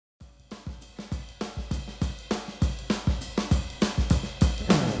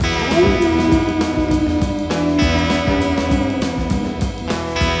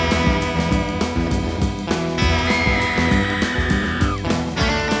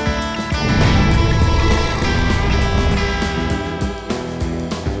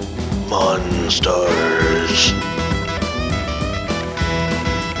Monstars.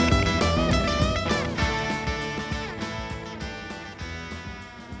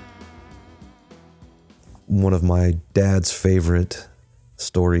 One of my dad's favorite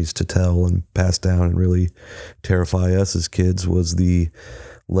stories to tell and pass down and really terrify us as kids was the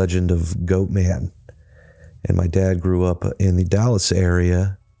legend of Goatman. And my dad grew up in the Dallas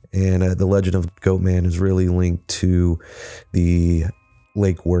area, and the legend of Goatman is really linked to the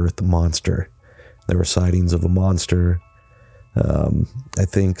Lake Worth monster. There were sightings of a monster, I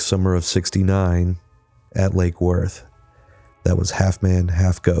think summer of '69 at Lake Worth. That was half man,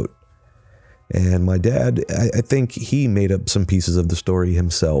 half goat. And my dad, I think he made up some pieces of the story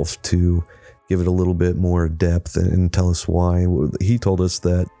himself to give it a little bit more depth and tell us why. He told us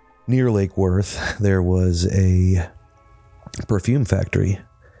that near Lake Worth, there was a perfume factory.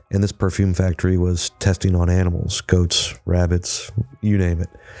 And this perfume factory was testing on animals, goats, rabbits, you name it.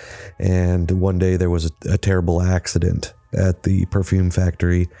 And one day there was a terrible accident at the perfume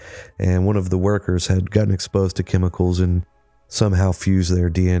factory, and one of the workers had gotten exposed to chemicals and somehow fused their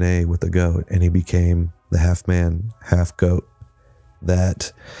DNA with the goat, and he became the half man, half goat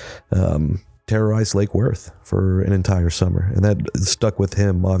that terrorized Lake Worth for an entire summer. And that stuck with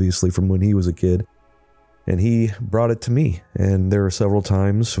him, obviously, from when he was a kid. And he brought it to me. And there were several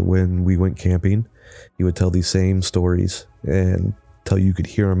times when we went camping, he would tell these same stories and tell you could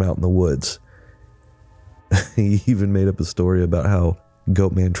hear him out in the woods. He even made up a story about how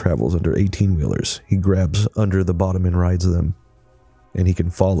Goatman travels under 18-wheelers. He grabs under the bottom and rides them. And he can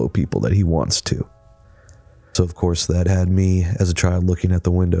follow people that he wants to. So, of course, that had me as a child looking at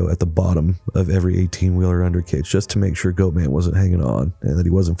the window at the bottom of every 18-wheeler under cage just to make sure Goatman wasn't hanging on and that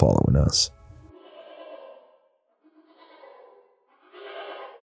he wasn't following us.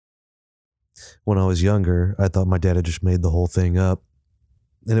 When I was younger, I thought my dad had just made the whole thing up.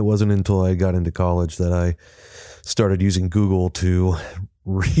 And it wasn't until I got into college that I started using Google to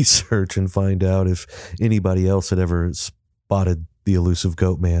research and find out if anybody else had ever spotted the elusive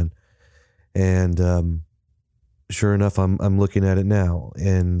Goatman. And sure enough, I'm looking at it now.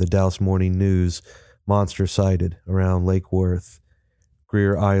 In the Dallas Morning News, monster sighted around Lake Worth.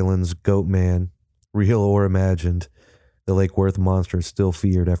 Greer Island's Goatman, real or imagined. The Lake Worth monster is still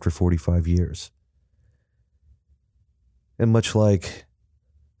feared after 45 years. And much like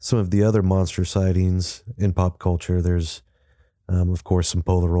some of the other monster sightings in pop culture, there's, of course, some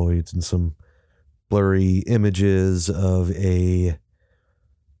Polaroids and some blurry images of a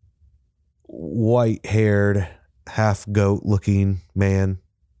white-haired, half-goat-looking man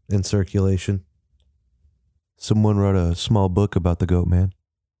in circulation. Someone wrote a small book about the Goatman.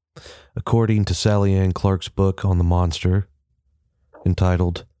 According to Sally Ann Clark's book on the monster,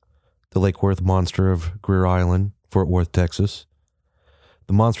 entitled The Lake Worth Monster of Greer Island, Fort Worth, Texas,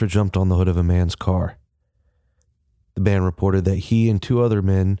 the monster jumped on the hood of a man's car. The man reported that he and two other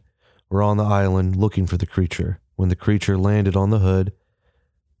men were on the island looking for the creature. When the creature landed on the hood,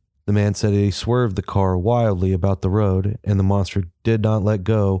 the man said he swerved the car wildly about the road, and the monster did not let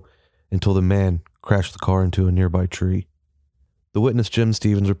go until the man crashed the car into a nearby tree. The witness, Jim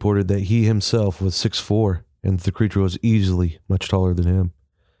Stevens, reported that he himself was 6'4", and the creature was easily much taller than him.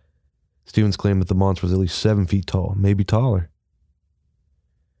 Stevens claimed that the monster was at least 7 feet tall, maybe taller.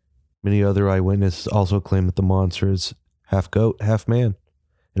 Many other eyewitnesses also claim that the monster is half goat, half man,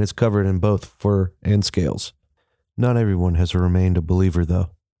 and is covered in both fur and scales. Not everyone has remained a believer, though.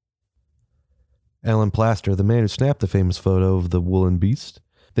 Alan Plaster, the man who snapped the famous photo of the woolen beast,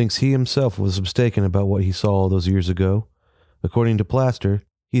 thinks he himself was mistaken about what he saw all those years ago. According to Plaster,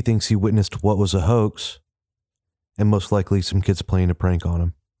 he thinks he witnessed what was a hoax, and most likely some kids playing a prank on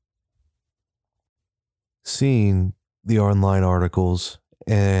him. Seeing the online articles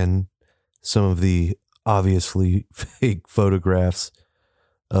and some of the obviously fake photographs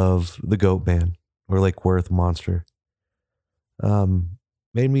of the Goatman or Lake Worth monster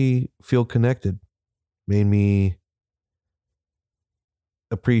made me feel connected, made me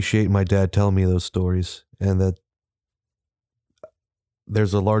appreciate my dad telling me those stories, and that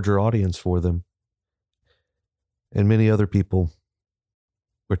there's a larger audience for them. And many other people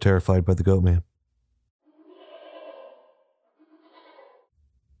were terrified by the Goatman.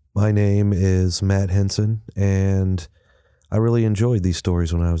 My name is Matt Henson, and I really enjoyed these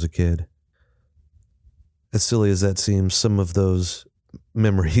stories when I was a kid. As silly as that seems, some of those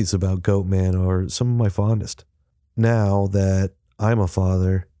memories about Goatman are some of my fondest. Now that I'm a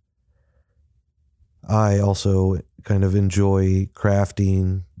father, I also kind of enjoy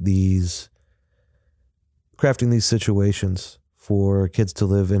crafting these situations for kids to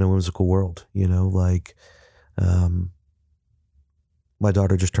live in a whimsical world, like my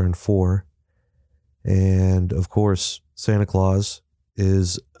daughter just turned 4, and of course Santa Claus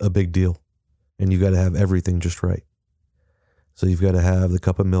is a big deal, and you got to have everything just right. So you've got to have the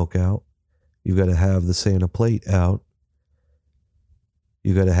cup of milk out, you've got to have the Santa plate out,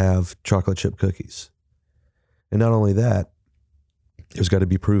 you've got to have chocolate chip cookies. And not only that, there's got to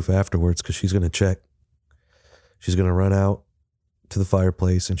be proof afterwards, because she's going to check. She's going to run out to the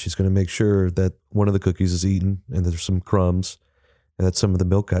fireplace and she's going to make sure that one of the cookies is eaten and there's some crumbs and that some of the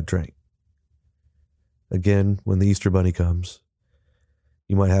milk got drank. Again, when the Easter Bunny comes,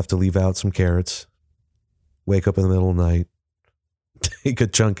 you might have to leave out some carrots, wake up in the middle of the night, take a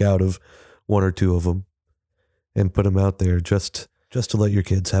chunk out of one or two of them and put them out there just to let your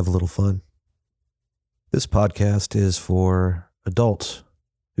kids have a little fun. This podcast is for adults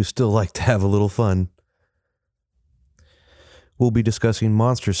who still like to have a little fun. We'll be discussing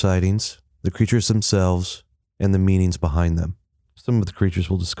monster sightings, the creatures themselves, and the meanings behind them. Some of the creatures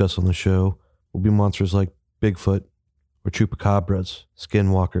we'll discuss on the show will be monsters like Bigfoot, or chupacabras,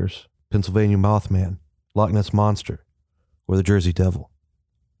 skinwalkers, Pennsylvania Mothman, Loch Ness Monster, or the Jersey Devil.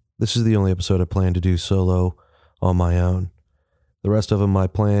 This is the only episode I plan to do solo on my own. The rest of them I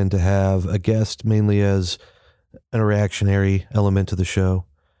plan to have a guest, mainly as a reactionary element to the show.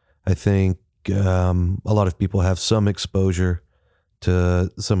 I think a lot of people have some exposure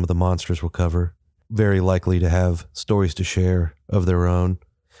to some of the monsters we'll cover. Very likely to have stories to share of their own.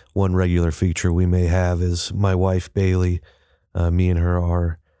 One regular feature we may have is my wife, Bailey. Me and her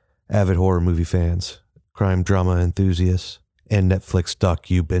are avid horror movie fans, crime drama enthusiasts, and Netflix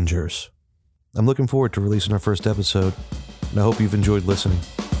docu bingers. I'm looking forward to releasing our first episode, and I hope you've enjoyed listening.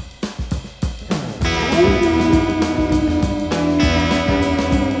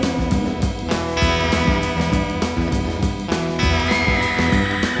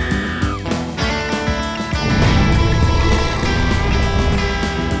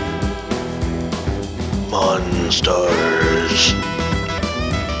 Monstars.